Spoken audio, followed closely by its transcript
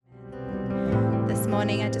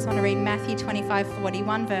morning, I just want to read Matthew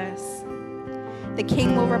 25:41 verse. The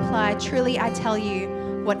king will reply, "Truly I tell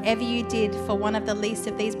you, whatever you did for one of the least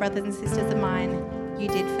of these brothers and sisters of mine, you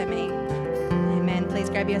did for me." Amen. Please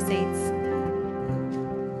grab your seats.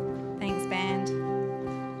 Thanks, band.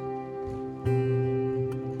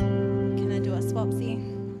 Can I do a swapsy?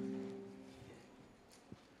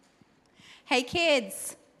 Hey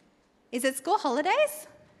kids, is it school holidays?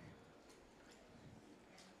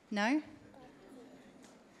 No?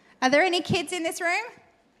 Are there any kids in this room?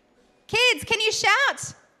 Kids, can you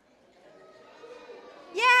shout?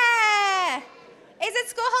 Yeah! Is it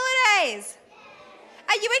school holidays?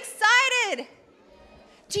 Are you excited?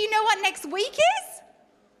 Do you know what next week is?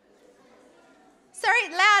 Sorry,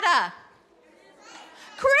 louder.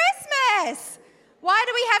 Christmas! Why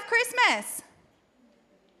do we have Christmas?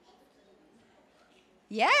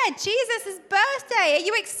 Yeah, Jesus' birthday. Are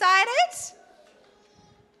you excited?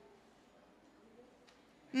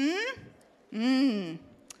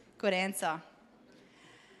 Good answer.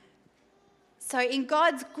 So in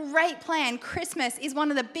God's great plan, Christmas is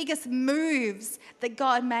one of the biggest moves that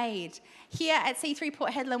God made. Here at C3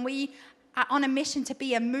 Port Hedland, we are on a mission to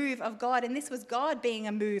be a move of God, and this was God being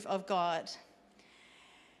a move of God.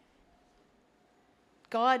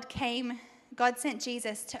 God sent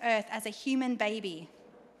Jesus to earth as a human baby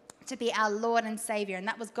to be our Lord and Savior, and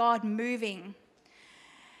that was God moving.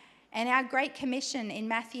 And our great commission in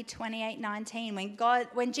Matthew 28:19,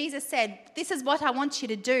 when Jesus said, "This is what I want you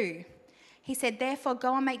to do," he said, "Therefore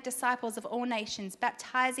go and make disciples of all nations,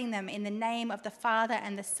 baptizing them in the name of the Father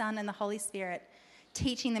and the Son and the Holy Spirit,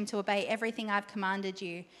 teaching them to obey everything I've commanded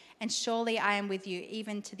you, and surely I am with you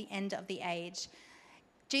even to the end of the age."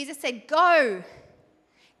 Jesus said, go.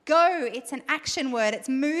 Go. It's an action word. It's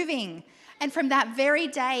moving. And from that very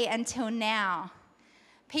day until now,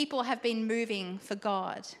 people have been moving for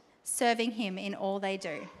God, serving him in all they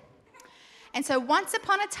do. And so once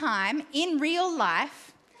upon a time, in real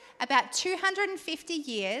life, about 250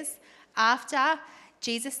 years after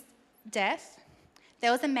Jesus' death,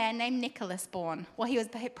 there was a man named Nicholas born. Well, he was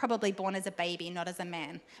probably born as a baby, not as a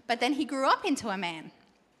man. But then he grew up into a man.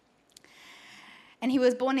 And he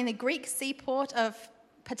was born in the Greek seaport of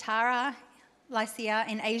Patara, Lycia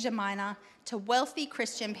in Asia Minor, to wealthy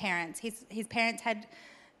Christian parents. His parents had,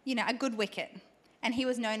 a good wicket. And he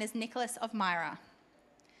was known as Nicholas of Myra.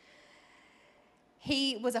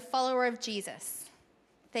 He was a follower of Jesus.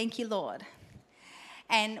 Thank you, Lord.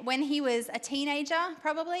 And when he was a teenager,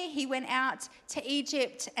 probably, he went out to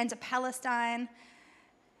Egypt and to Palestine.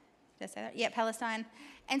 Did I say that? Yeah, Palestine.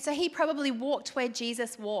 And so he probably walked where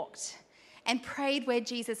Jesus walked and prayed where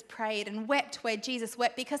Jesus prayed and wept where Jesus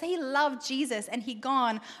wept because he loved Jesus and he'd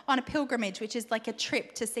gone on a pilgrimage, which is like a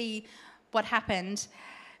trip to see what happened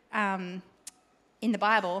in the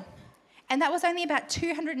Bible. And that was only about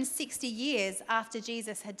 260 years after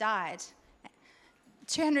Jesus had died.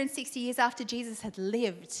 260 years after Jesus had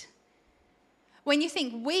lived. When you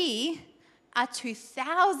think we are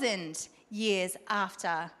 2,000 years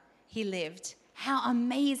after he lived, how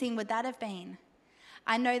amazing would that have been?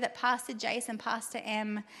 I know that Pastor Jace and Pastor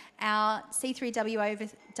M, our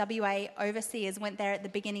C3WA overseers, went there at the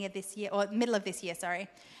beginning of this year, or middle of this year, sorry,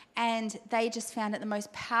 and they just found it the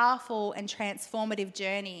most powerful and transformative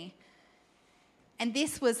journey. And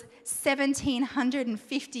this was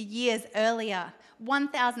 1,750 years earlier,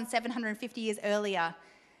 1,750 years earlier.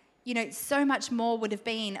 So much more would have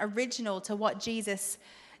been original to what Jesus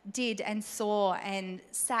did and saw and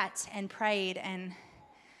sat and prayed and,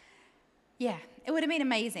 yeah, it would have been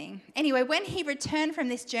amazing. Anyway, when he returned from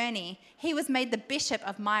this journey, he was made the bishop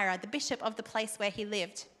of Myra, the bishop of the place where he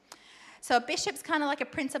lived. So a bishop's kind of like a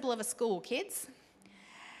principal of a school, kids,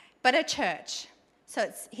 but a church. So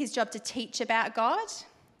it's his job to teach about God,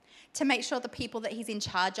 to make sure the people that he's in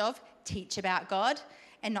charge of teach about God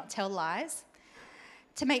and not tell lies,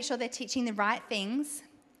 to make sure they're teaching the right things.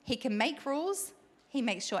 He can make rules. He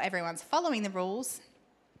makes sure everyone's following the rules.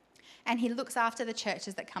 And he looks after the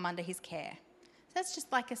churches that come under his care. So that's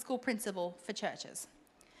just like a school principal for churches.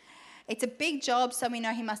 It's a big job, so we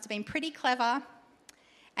know he must have been pretty clever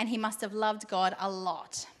and he must have loved God a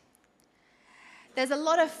lot. There's a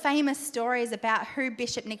lot of famous stories about who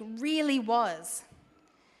Bishop Nick really was,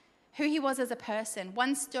 who he was as a person.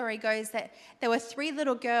 One story goes that there were 3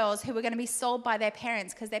 little girls who were going to be sold by their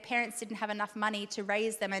parents because their parents didn't have enough money to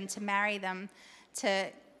raise them and to marry them to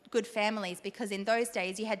good families, because in those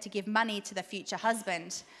days you had to give money to the future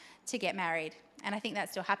husband to get married. And I think that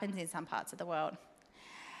still happens in some parts of the world.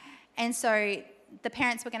 And so the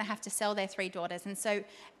parents were going to have to sell their 3 daughters. And so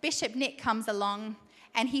Bishop Nick comes along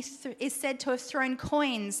and he is said to have thrown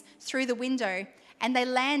coins through the window and they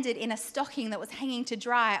landed in a stocking that was hanging to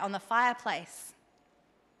dry on the fireplace.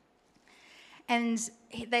 And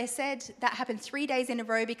they said that happened 3 days in a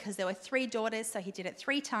row because there were 3 daughters, so he did it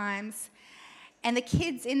 3 times. And the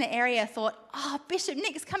kids in the area thought, Bishop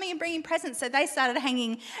Nick's coming and bringing presents. So they started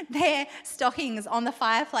hanging their stockings on the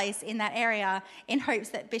fireplace in that area in hopes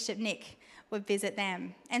that Bishop Nick would visit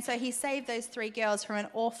them. And so he saved those 3 girls from an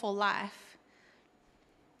awful life.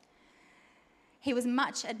 He was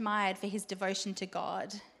much admired for his devotion to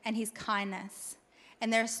God and his kindness.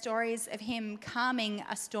 And there are stories of him calming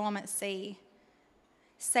a storm at sea,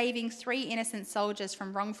 saving 3 innocent soldiers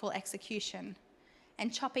from wrongful execution,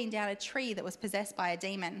 and chopping down a tree that was possessed by a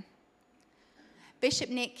demon. Bishop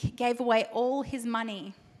Nick gave away all his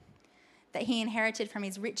money that he inherited from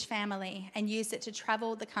his rich family and used it to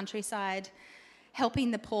travel the countryside, helping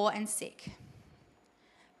the poor and sick.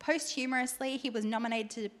 Posthumously, he was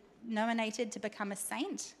nominated to become a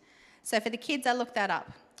saint. So for the kids, I looked that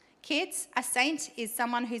up. Kids, a saint is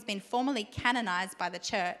someone who's been formally canonized by the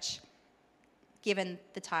church, given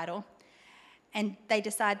the title, and they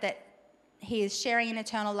decide that he is sharing an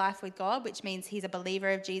eternal life with God, which means he's a believer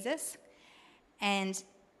of Jesus, and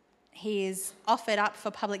he is offered up for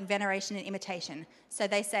public veneration and imitation. So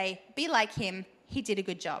they say, be like him, he did a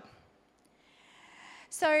good job.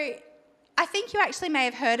 So I think you actually may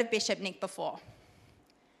have heard of Bishop Nick before.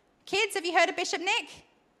 Kids, have you heard of Bishop Nick?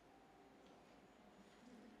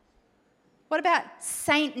 What about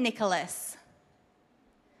Saint Nicholas?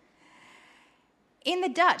 In the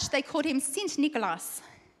Dutch, they called him Sint Nicolaas.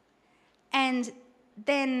 And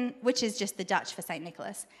then, which is just the Dutch for St.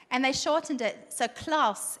 Nicholas. And they shortened it, so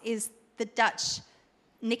Klaus is the Dutch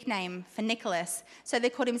nickname for Nicholas. So they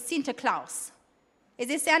called him Sinterklaas. Is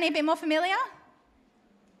this sounding a bit more familiar?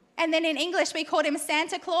 And then in English, we called him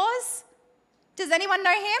Santa Claus. Does anyone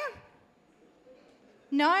know him?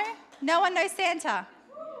 No? No one knows Santa.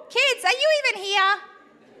 Kids, are you even here?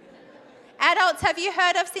 Adults, have you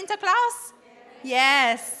heard of Sinterklaas?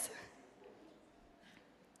 Yes.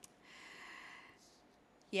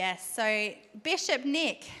 Yes, so Bishop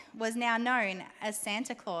Nick was now known as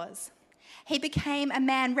Santa Claus. He became a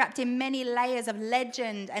man wrapped in many layers of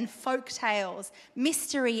legend and folk tales,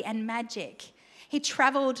 mystery and magic. He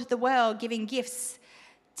travelled the world giving gifts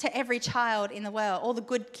to every child in the world, all the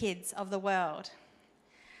good kids of the world.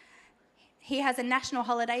 He has a national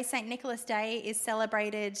holiday. St. Nicholas Day is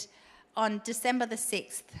celebrated on December the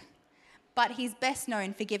 6th, but he's best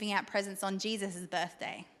known for giving out presents on Jesus'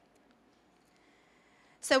 birthday.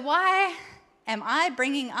 So why am I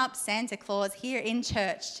bringing up Santa Claus here in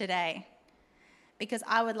church today? Because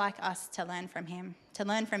I would like us to learn from him, to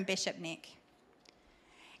learn from Bishop Nick.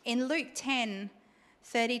 In Luke 10,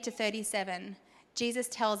 30 to 37, Jesus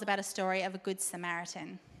tells about a story of a good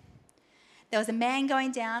Samaritan. There was a man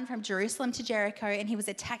going down from Jerusalem to Jericho, and he was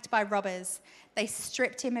attacked by robbers. They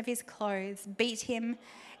stripped him of his clothes, beat him,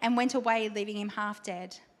 and went away, leaving him half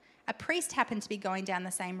dead. A priest happened to be going down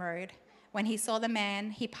the same road. When he saw the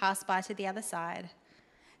man, he passed by to the other side.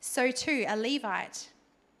 So too, a Levite.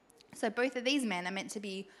 So both of these men are meant to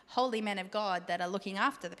be holy men of God that are looking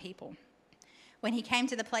after the people. When he came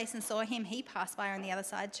to the place and saw him, he passed by on the other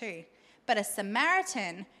side too. But a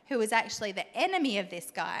Samaritan, who was actually the enemy of this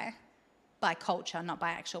guy, by culture, not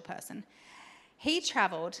by actual person,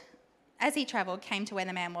 as he travelled, came to where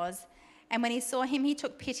the man was, and when he saw him, he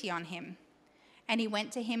took pity on him. And he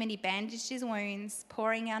went to him and he bandaged his wounds,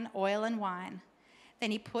 pouring on oil and wine.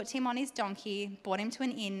 Then he put him on his donkey, brought him to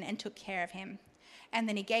an inn, and took care of him. And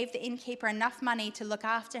then he gave the innkeeper enough money to look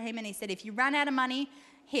after him, and he said, if you run out of money,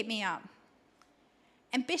 hit me up.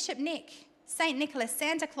 And Bishop Nick, St. Nicholas,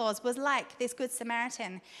 Santa Claus, was like this Good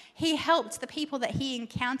Samaritan. He helped the people that he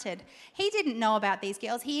encountered. He didn't know about these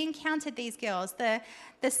girls. He encountered these girls, the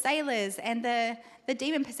sailors and the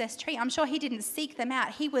demon-possessed tree. I'm sure he didn't seek them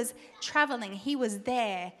out. He was traveling. He was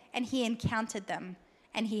there, and he encountered them,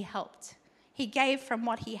 and he helped. He gave from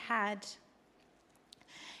what he had.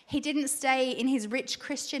 He didn't stay in his rich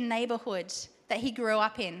Christian neighborhood that he grew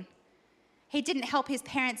up in. He didn't help his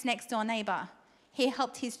parents' next-door neighbor. He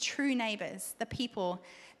helped his true neighbors, the people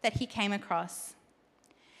that he came across.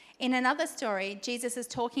 In another story, Jesus is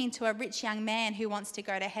talking to a rich young man who wants to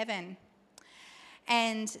go to heaven.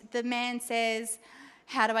 And the man says,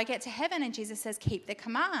 how do I get to heaven? And Jesus says, keep the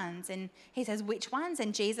commands. And he says, which ones?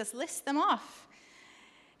 And Jesus lists them off.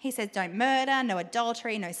 He says, don't murder, no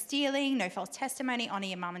adultery, no stealing, no false testimony, honor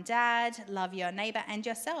your mum and dad, love your neighbor and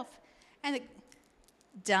yourself. And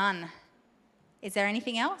done. Is there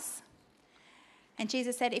anything else? And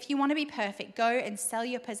Jesus said, if you want to be perfect, go and sell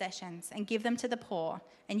your possessions and give them to the poor,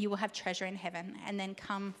 and you will have treasure in heaven. And then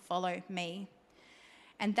come follow me.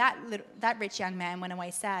 And that rich young man went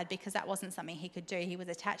away sad because that wasn't something he could do. He was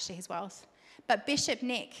attached to his wealth. But Bishop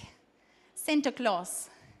Nick, Santa Claus,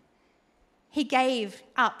 he gave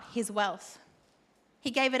up his wealth.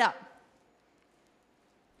 He gave it up.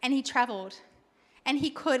 And he traveled. And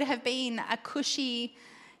he could have been a cushy,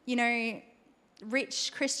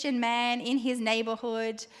 rich Christian man in his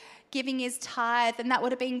neighborhood, giving his tithe, and that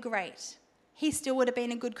would have been great. He still would have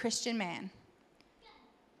been a good Christian man.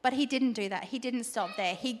 But he didn't do that. He didn't stop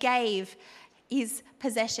there. He gave his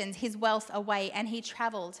possessions, his wealth away, and he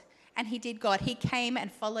traveled, and he did God. He came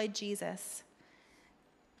and followed Jesus.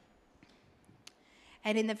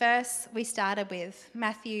 And in the verse we started with,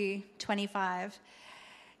 Matthew 25,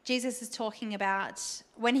 Jesus is talking about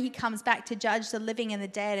when he comes back to judge the living and the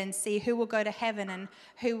dead and see who will go to heaven and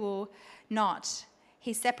who will not.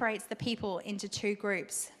 He separates the people into two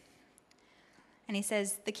groups. And he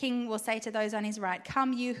says, the king will say to those on his right,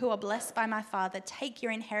 "Come, you who are blessed by my Father, take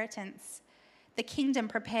your inheritance, the kingdom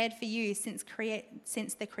prepared for you since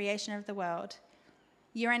the creation of the world.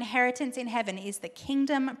 Your inheritance in heaven is the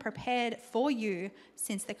kingdom prepared for you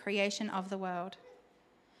since the creation of the world.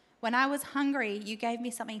 When I was hungry, you gave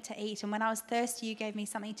me something to eat, and when I was thirsty, you gave me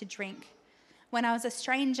something to drink. When I was a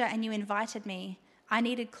stranger and you invited me, I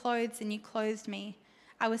needed clothes and you clothed me.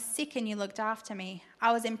 I was sick and you looked after me.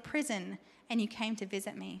 I was in prison and you came to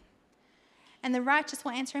visit me." And the righteous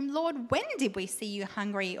will answer him, "Lord, when did we see you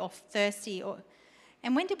hungry or thirsty?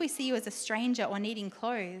 And when did we see you as a stranger or needing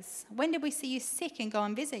clothes? When did we see you sick and go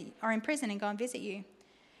and visit, or in prison and go and visit you?"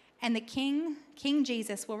 And the King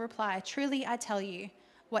Jesus will reply, "Truly I tell you,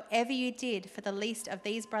 whatever you did for the least of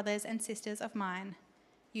these brothers and sisters of mine,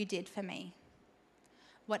 you did for me."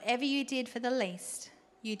 Whatever you did for the least,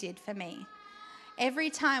 you did for me. Every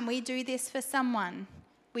time we do this for someone,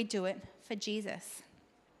 we do it for Jesus.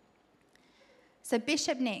 So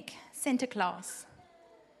Bishop Nick, Santa Claus,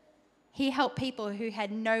 he helped people who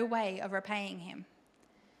had no way of repaying him.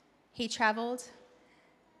 He traveled,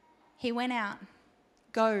 he went out,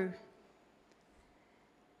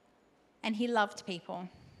 and he loved people.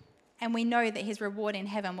 And we know that his reward in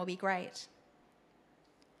heaven will be great.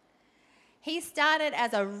 He started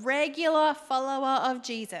as a regular follower of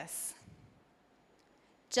Jesus.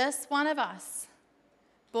 Just one of us.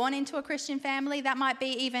 Born into a Christian family, that might be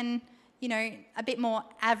even, a bit more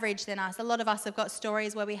average than us. A lot of us have got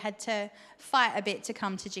stories where we had to fight a bit to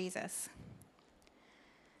come to Jesus.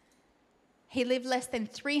 He lived less than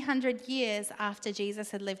 300 years after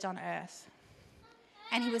Jesus had lived on earth.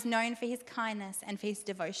 And he was known for his kindness and for his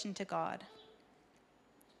devotion to God.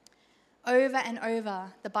 Over and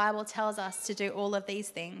over, the Bible tells us to do all of these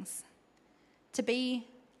things, to be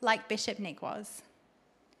like Bishop Nick was.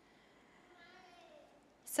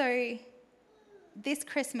 So this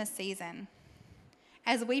Christmas season,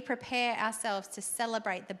 as we prepare ourselves to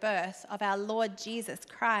celebrate the birth of our Lord Jesus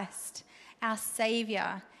Christ, our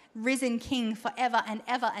Saviour, risen King forever and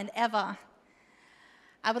ever and ever,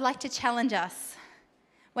 I would like to challenge us.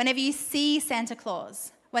 Whenever you see Santa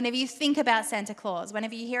Claus, whenever you think about Santa Claus,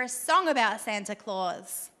 whenever you hear a song about Santa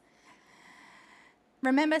Claus,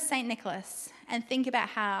 remember St. Nicholas and think about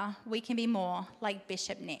how we can be more like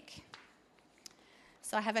Bishop Nick.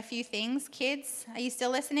 So I have a few things. Kids, are you still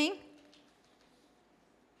listening?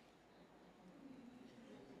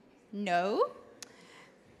 No?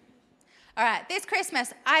 All right, this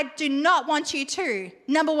Christmas, I do not want you to,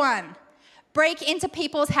 number one, break into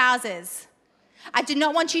people's houses. I do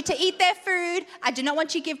not want you to eat their food. I do not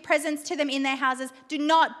want you to give presents to them in their houses. Do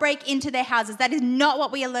not break into their houses. That is not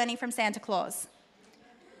what we are learning from Santa Claus.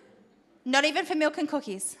 Not even for milk and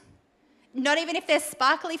cookies. Not even if there's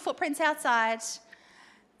sparkly footprints outside.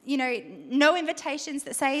 No invitations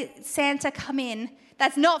that say, "Santa, come in."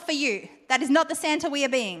 That's not for you. That is not the Santa we are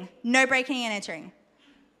being. No breaking and entering.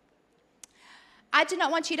 I do not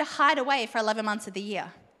want you to hide away for 11 months of the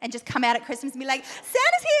year and just come out at Christmas and be like,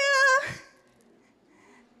 "Santa's here."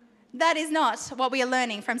 That is not what we are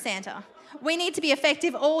learning from Santa. We need to be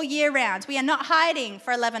effective all year round. We are not hiding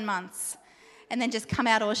for 11 months and then just come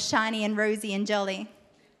out all shiny and rosy and jolly.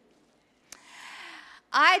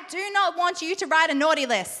 I do not want you to write a naughty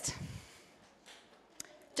list.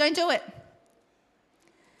 Don't do it.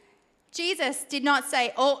 Jesus did not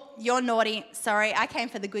say, "Oh, you're naughty. Sorry, I came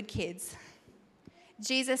for the good kids."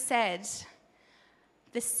 Jesus said,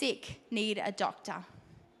 "The sick need a doctor."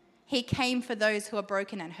 He came for those who are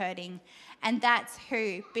broken and hurting, and that's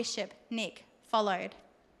who Bishop Nick followed.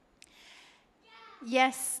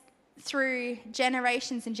 Yes, through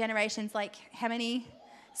generations and generations, like how many?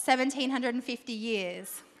 1,750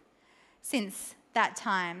 years since that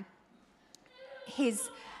time. His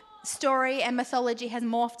story and mythology has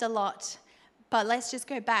morphed a lot, But let's just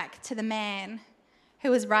go back to the man who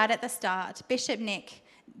was right at the start. Bishop Nick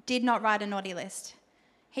did not write a naughty list.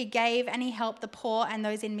 He gave and he helped the poor and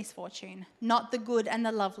those in misfortune, not the good and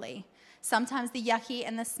the lovely, sometimes the yucky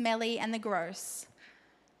and the smelly and the gross,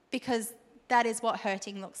 because that is what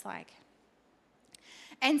hurting looks like.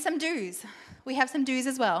 And some do's. We have some do's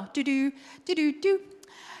as well. Do. Do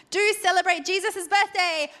celebrate Jesus'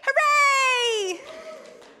 birthday. Hooray!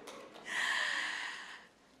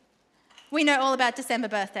 We know all about December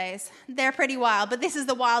birthdays. They're pretty wild, but this is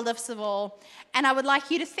the wildest of all. And I would like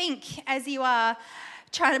you to think as you are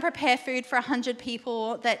trying to prepare food for 100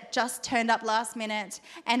 people that just turned up last minute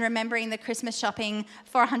and remembering the Christmas shopping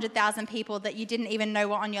for 100,000 people that you didn't even know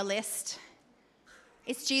were on your list.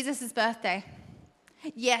 It's Jesus' birthday.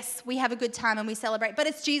 Yes, we have a good time and we celebrate, but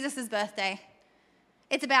it's Jesus' birthday.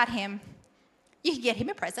 It's about him. You could get him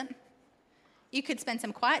a present. You could spend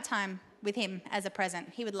some quiet time with him as a present.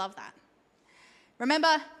 He would love that.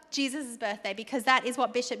 Remember Jesus' birthday, because that is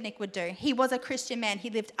what Bishop Nick would do. He was a Christian man.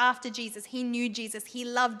 He lived after Jesus. He knew Jesus. He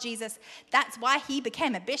loved Jesus. That's why he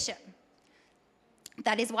became a bishop.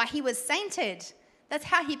 That is why he was sainted. That's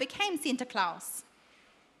how he became Santa Claus.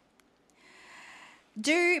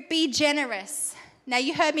 Do be generous. Now,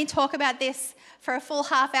 you heard me talk about this for a full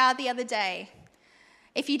half hour the other day.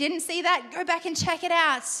 If you didn't see that, go back and check it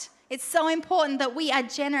out. It's so important that we are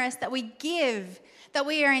generous, that we give, that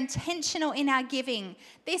we are intentional in our giving.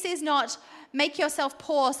 This is not make yourself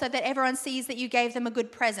poor so that everyone sees that you gave them a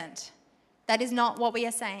good present. That is not what we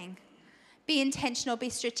are saying. Be intentional, be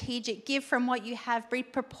strategic, give from what you have, be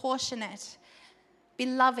proportionate, be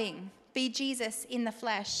loving, be Jesus in the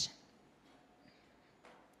flesh.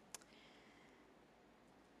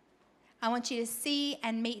 I want you to see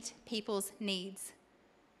and meet people's needs.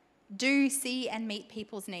 Do see and meet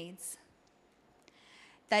people's needs.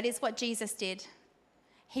 That is what Jesus did.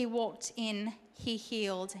 He walked in, he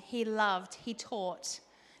healed, he loved, he taught.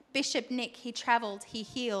 Bishop Nick, he traveled, he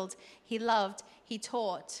healed, he loved, he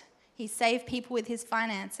taught. He saved people with his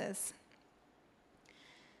finances.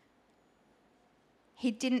 He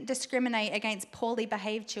didn't discriminate against poorly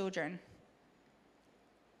behaved children,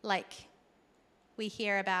 like we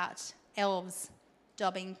hear about elves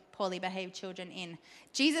dobbing poorly behaved children in.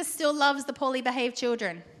 Jesus still loves the poorly behaved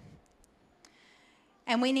children.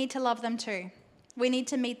 And we need to love them too. We need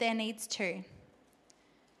to meet their needs too.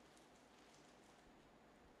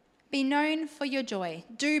 Be known for your joy.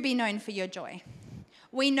 Do be known for your joy.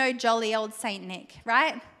 We know jolly old Saint Nick,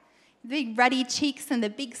 right? The big ruddy cheeks and the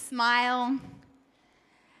big smile.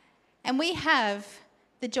 And we have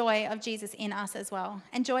the joy of Jesus in us as well.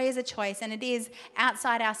 And joy is a choice, and it is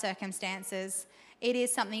outside our circumstances. It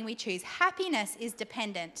is something we choose. Happiness is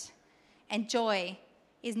dependent, and joy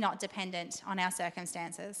is not dependent on our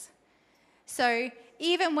circumstances. So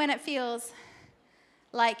even when it feels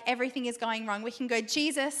like everything is going wrong, we can go,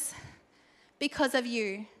 Jesus, because of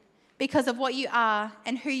you, because of what you are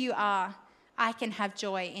and who you are, I can have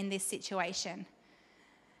joy in this situation.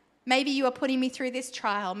 Maybe you are putting me through this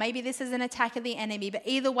trial. Maybe this is an attack of the enemy. But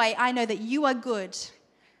either way, I know that you are good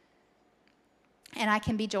and I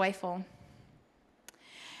can be joyful.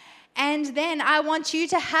 And then I want you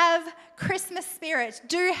to have Christmas spirit.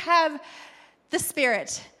 Do have the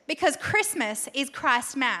spirit, because Christmas is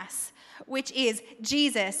Christ Mass, which is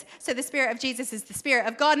Jesus. So the Spirit of Jesus is the Spirit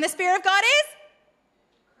of God, and the Spirit of God is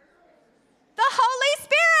the Holy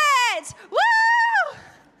Spirit. Woo!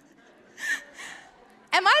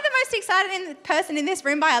 Am I the most excited person in this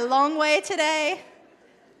room by a long way today?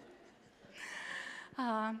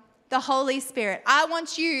 The Holy Spirit. I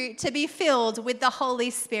want you to be filled with the Holy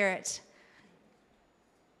Spirit.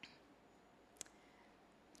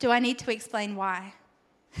 Do I need to explain why?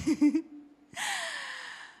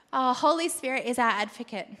 Holy Spirit is our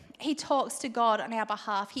advocate. He talks to God on our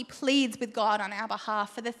behalf. He pleads with God on our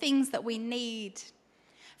behalf for the things that we need,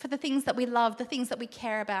 for the things that we love, the things that we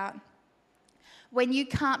care about. When you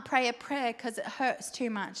can't pray a prayer because it hurts too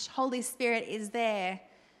much, Holy Spirit is there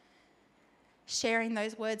sharing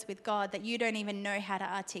those words with God that you don't even know how to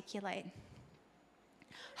articulate.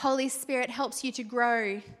 Holy Spirit helps you to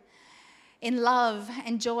grow in love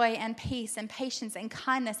and joy and peace and patience and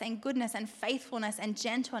kindness and goodness and faithfulness and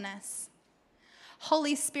gentleness.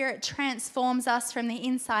 Holy Spirit transforms us from the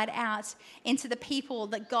inside out into the people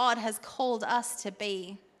that God has called us to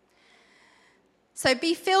be. So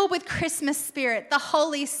be filled with Christmas spirit, the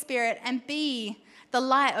Holy Spirit, and be the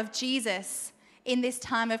light of Jesus in this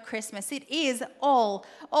time of Christmas. It is all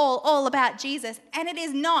about Jesus, and it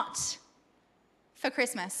is not for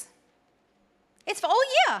Christmas. It's for all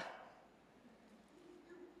year.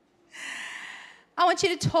 I want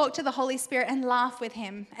you to talk to the Holy Spirit and laugh with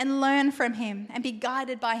him and learn from him and be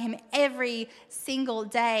guided by him every single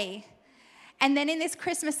day. And then in this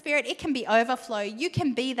Christmas spirit, it can be overflow. You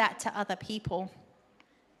can be that to other people.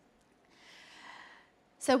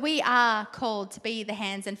 So we are called to be the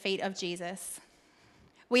hands and feet of Jesus.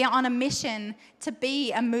 We are on a mission to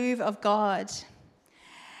be a move of God.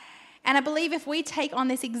 And I believe if we take on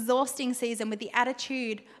this exhausting season with the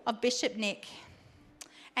attitude of Bishop Nick,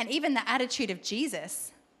 and even the attitude of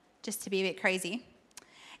Jesus, just to be a bit crazy,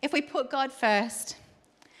 if we put God first,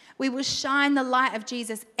 we will shine the light of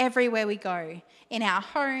Jesus everywhere we go, in our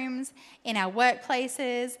homes, in our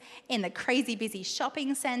workplaces, in the crazy busy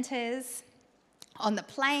shopping centres, on the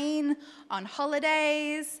plane, on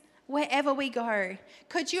holidays, wherever we go.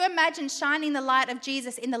 Could you imagine shining the light of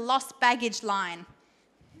Jesus in the lost baggage line?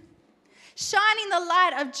 Shining the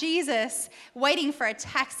light of Jesus waiting for a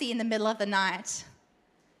taxi in the middle of the night.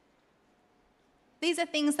 These are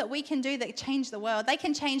things that we can do that change the world. They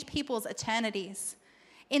can change people's eternities.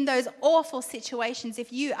 In those awful situations,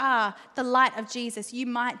 if you are the light of Jesus, you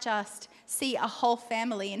might just see a whole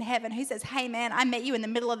family in heaven who says, hey man, I met you in the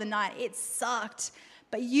middle of the night. It sucked.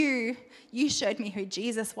 But you showed me who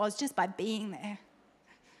Jesus was just by being there.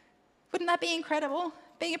 Wouldn't that be incredible?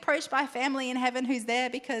 Being approached by a family in heaven who's there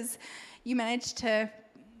because you managed to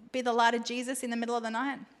be the light of Jesus in the middle of the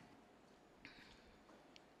night.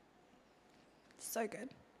 So good.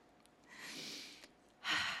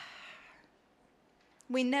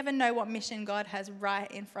 We never know what mission God has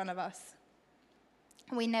right in front of us.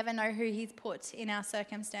 We never know who he's put in our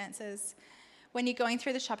circumstances. When you're going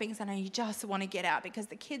through the shopping centre, you just want to get out because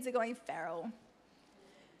the kids are going feral.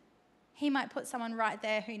 He might put someone right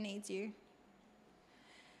there who needs you.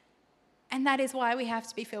 And that is why we have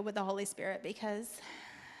to be filled with the Holy Spirit, because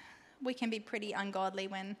we can be pretty ungodly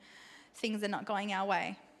when things are not going our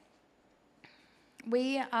way.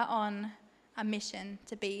 We are on a mission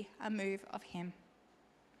to be a move of him.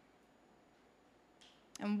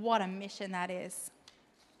 And what a mission that is.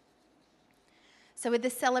 So with the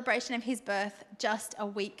celebration of his birth just a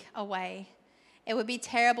week away, it would be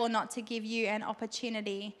terrible not to give you an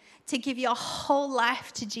opportunity to give your whole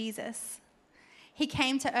life to Jesus. He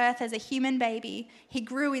came to earth as a human baby. He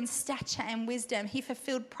grew in stature and wisdom. He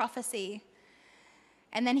fulfilled prophecy.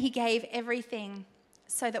 And then he gave everything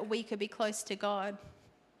so that we could be close to God.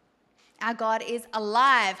 Our God is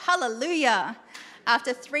alive. Hallelujah.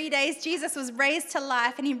 After 3 days, Jesus was raised to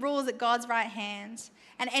life and he rules at God's right hand.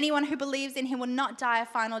 And anyone who believes in him will not die a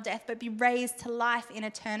final death, but be raised to life in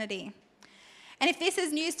eternity. And if this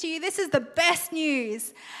is news to you, this is the best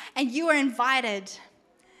news. And you are invited.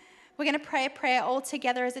 We're going to pray a prayer all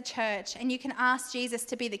together as a church, and you can ask Jesus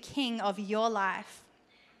to be the king of your life.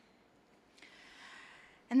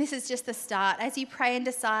 And this is just the start. As you pray and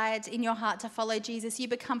decide in your heart to follow Jesus, you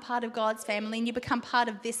become part of God's family and you become part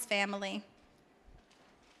of this family.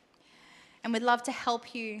 And we'd love to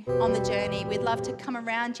help you on the journey. We'd love to come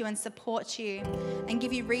around you and support you and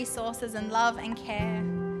give you resources and love and care.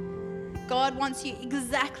 God wants you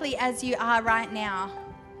exactly as you are right now.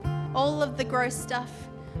 All of the gross stuff,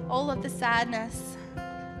 all of the sadness,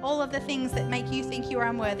 all of the things that make you think you are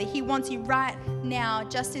unworthy. He wants you right now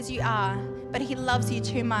just as you are, but he loves you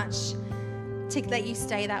too much to let you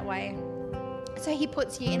stay that way. So he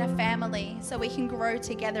puts you in a family so we can grow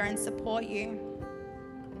together and support you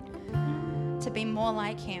to be more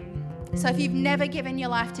like him. So if you've never given your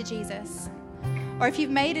life to Jesus, or if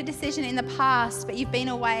you've made a decision in the past but you've been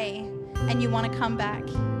away and you want to come back,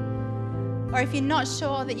 or if you're not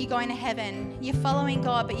sure that you're going to heaven, you're following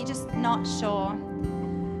God but you're just not sure,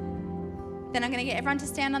 then I'm going to get everyone to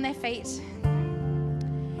stand on their feet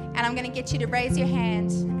and I'm going to get you to raise your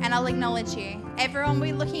hand and I'll acknowledge you. Everyone will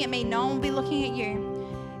be looking at me, no one will be looking at you.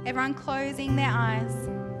 Everyone closing their eyes.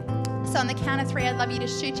 So on the count of 3, I'd love you to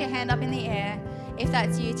shoot your hand up in the air if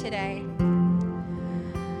that's you today.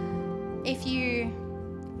 If you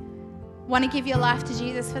want to give your life to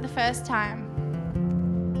Jesus for the first time,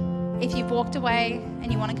 if you've walked away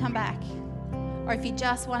and you want to come back, or if you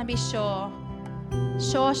just want to be sure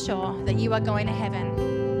that you are going to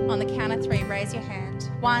heaven, on the count of 3, raise your hand.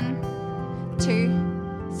 1,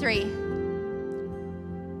 2, 3.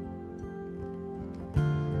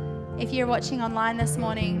 If you're watching online this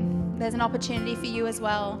morning, there's an opportunity for you as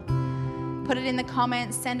well. Put it in the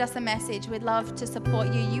comments, send us a message. We'd love to support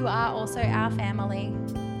you. You are also our family,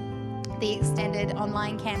 the extended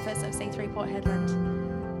online campus of C3 Port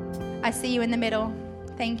Hedland. I see you in the middle.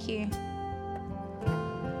 Thank you.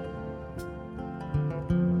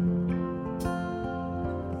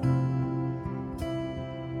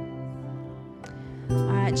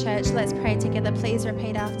 All right, church, let's pray together. Please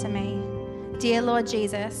repeat after me. Dear Lord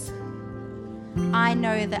Jesus, I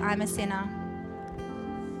know that I'm a sinner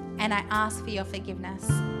and I ask for your forgiveness.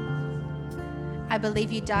 I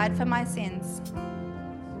believe you died for my sins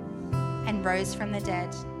and rose from the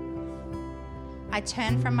dead. I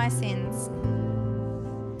turn from my sins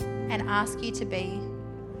and ask you to be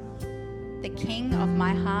the King of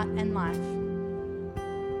my heart and life.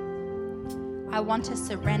 I want to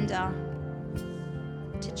surrender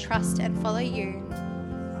to trust and follow you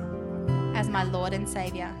as my Lord and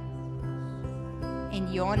Saviour.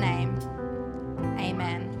 In your name,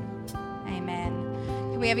 amen. Amen.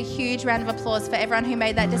 Can we have a huge round of applause for everyone who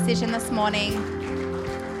made that decision this morning?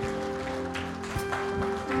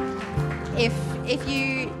 If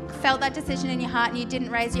you felt that decision in your heart and you didn't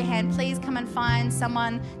raise your hand, please come and find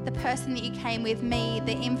someone, the person that you came with, me,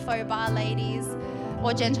 the info bar ladies,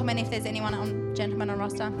 or gentlemen, if there's anyone gentlemen on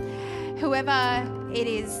roster. Whoever it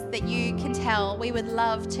is that you can tell, we would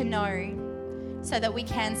love to know so that we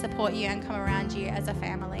can support you and come around you as a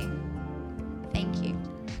family. Thank you.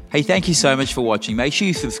 Hey, thank you so much for watching. Make sure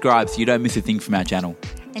you subscribe so you don't miss a thing from our channel.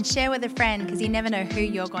 And share with a friend, because you never know who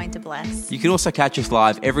you're going to bless. You can also catch us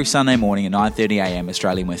live every Sunday morning at 9:30 a.m.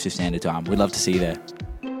 Australian Western Standard Time. We'd love to see you there.